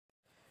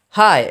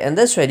Hi, in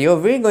this video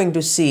we're going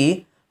to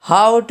see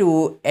how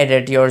to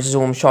edit your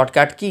Zoom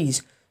shortcut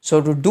keys.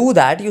 So to do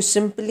that you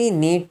simply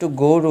need to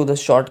go to the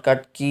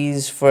shortcut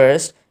keys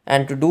first,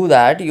 and to do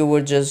that you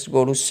would just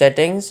go to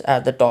settings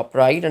at the top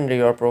right under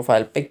your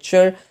profile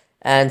picture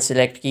and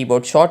select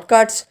keyboard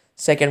shortcuts.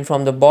 Second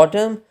from the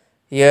bottom,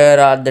 here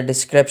are the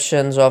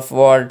descriptions of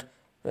what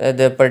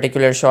the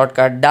particular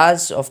shortcut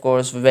does. Of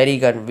course, very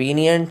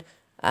convenient,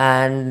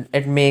 and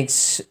it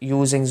makes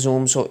using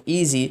Zoom so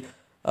easy.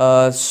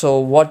 So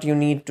what you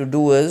need to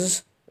do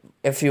is,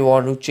 if you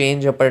want to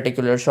change a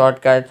particular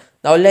shortcut,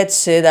 now let's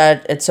say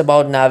that it's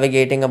about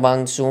navigating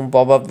among Zoom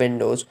pop-up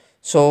windows.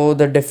 So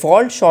the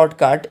default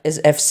shortcut is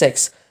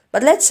F6,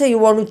 but let's say you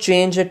want to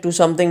change it to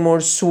something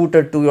more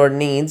suited to your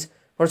needs,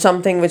 or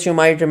something which you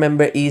might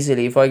remember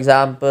easily. For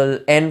example,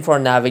 N for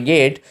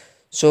navigate.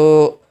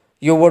 So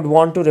you would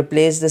want to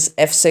replace this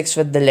F6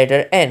 with the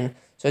letter N.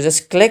 So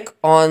just click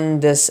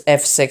on this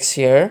F6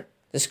 here.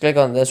 Just click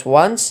on this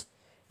once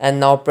and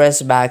now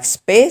press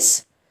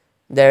backspace.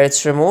 There,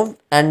 it's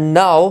removed, and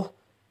now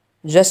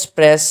just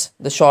press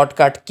the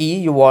shortcut key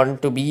you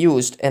want to be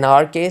used. In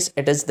our case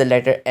it is the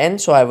letter N,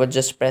 so I would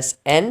just press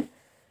N,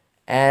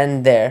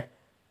 and there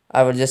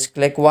I would just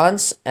click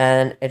once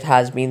and it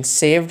has been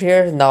saved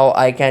here. Now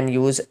I can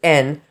use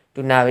N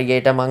to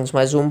navigate amongst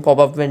my Zoom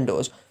pop-up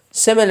windows.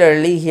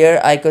 Similarly, here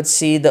I could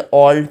see the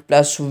Alt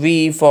plus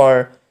V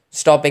for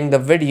stopping the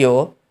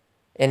video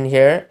in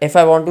here. If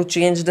I want to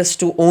change this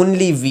to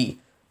only V,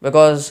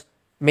 because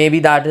maybe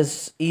that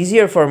is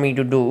easier for me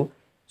to do,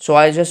 so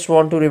I just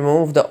want to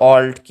remove the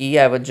Alt key,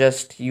 I would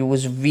just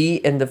use V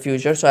in the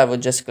future. So I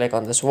would just click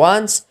on this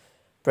once,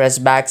 press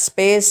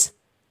backspace,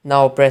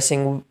 now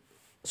pressing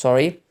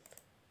V,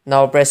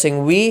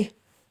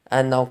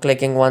 and now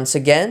clicking once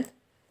again,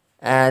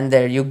 and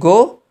there you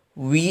go.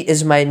 V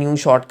is my new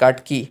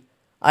shortcut key.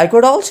 I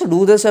could also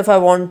do this if I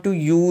want to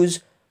use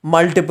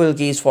multiple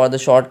keys for the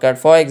shortcut.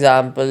 For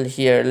example,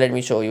 here let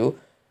me show you.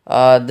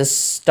 The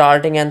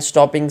starting and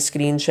stopping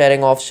screen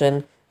sharing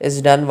option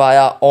is done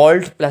via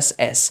Alt plus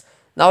S.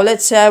 Now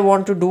let's say I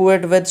want to do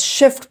it with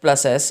Shift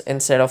plus S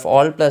instead of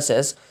Alt plus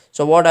S.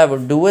 So what I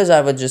would do is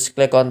I would just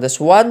click on this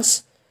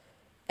once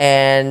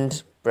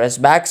and press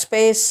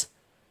backspace,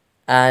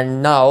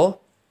 and now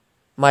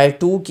my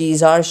two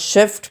keys are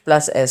Shift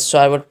plus S. So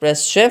I would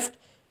press Shift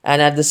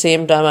and at the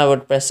same time I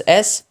would press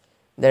S.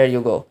 There you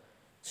go.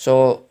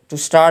 So to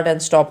start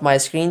and stop my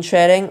screen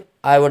sharing,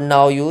 I would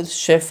now use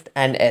Shift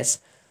and S.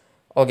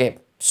 Okay,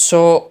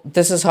 so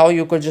this is how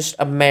you could just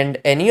amend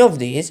any of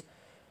these.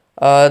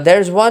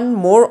 There's one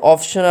more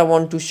option I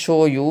want to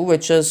show you,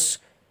 which is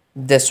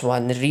this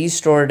one,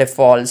 restore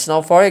defaults.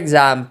 Now for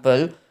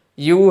example,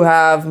 you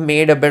have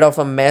made a bit of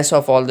a mess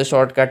of all the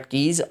shortcut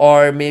keys,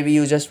 or maybe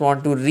you just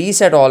want to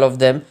reset all of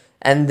them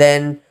and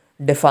then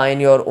define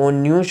your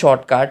own new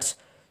shortcuts.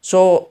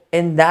 So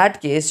in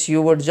that case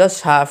you would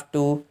just have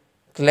to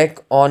click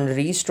on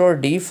restore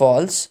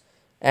defaults,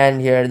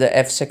 and here the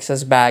F6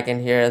 is back, and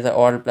here the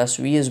Alt plus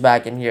V is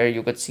back, and here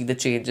you could see the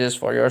changes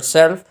for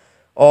yourself.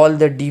 All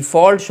the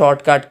default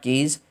shortcut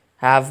keys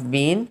have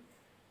been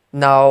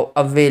now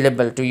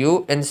available to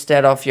you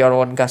instead of your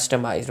own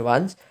customized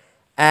ones.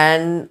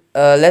 And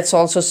let's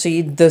also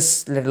see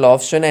this little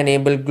option,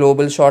 enable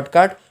global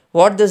shortcut.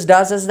 What this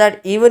does is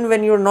that even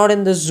when you're not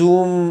in the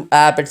Zoom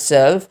app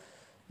itself,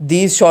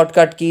 these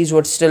shortcut keys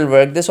would still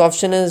work. This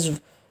option is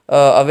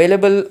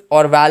available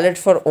or valid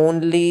for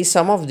only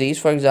some of these.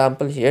 For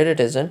example, here it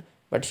isn't,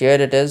 but here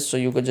it is. So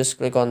you could just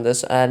click on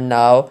this, and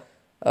now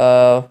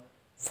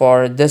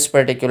for this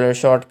particular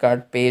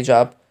shortcut, page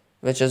up,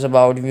 which is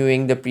about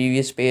viewing the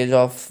previous page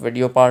of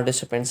video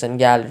participants and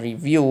gallery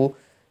view,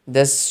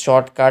 this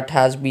shortcut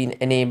has been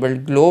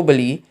enabled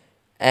globally,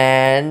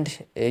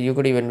 and you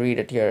could even read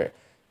it here.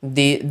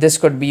 This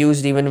could be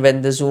used even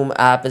when the Zoom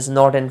app is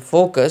not in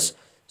focus.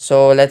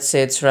 So let's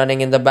say it's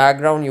running in the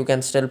background, you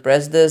can still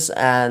press this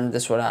and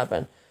this would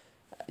happen.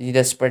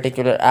 This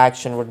particular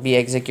action would be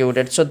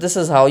executed. So this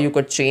is how you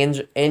could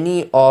change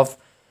any of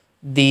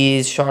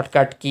these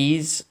shortcut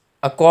keys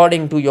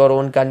according to your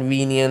own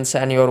convenience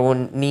and your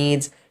own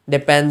needs.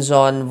 Depends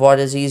on what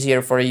is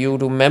easier for you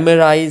to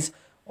memorize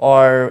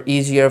or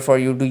easier for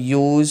you to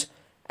use,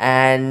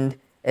 and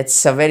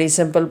it's a very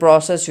simple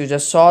process. You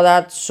just saw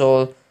that.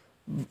 So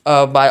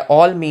by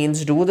all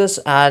means do this,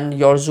 and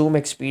your Zoom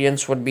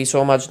experience would be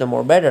so much the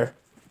more better.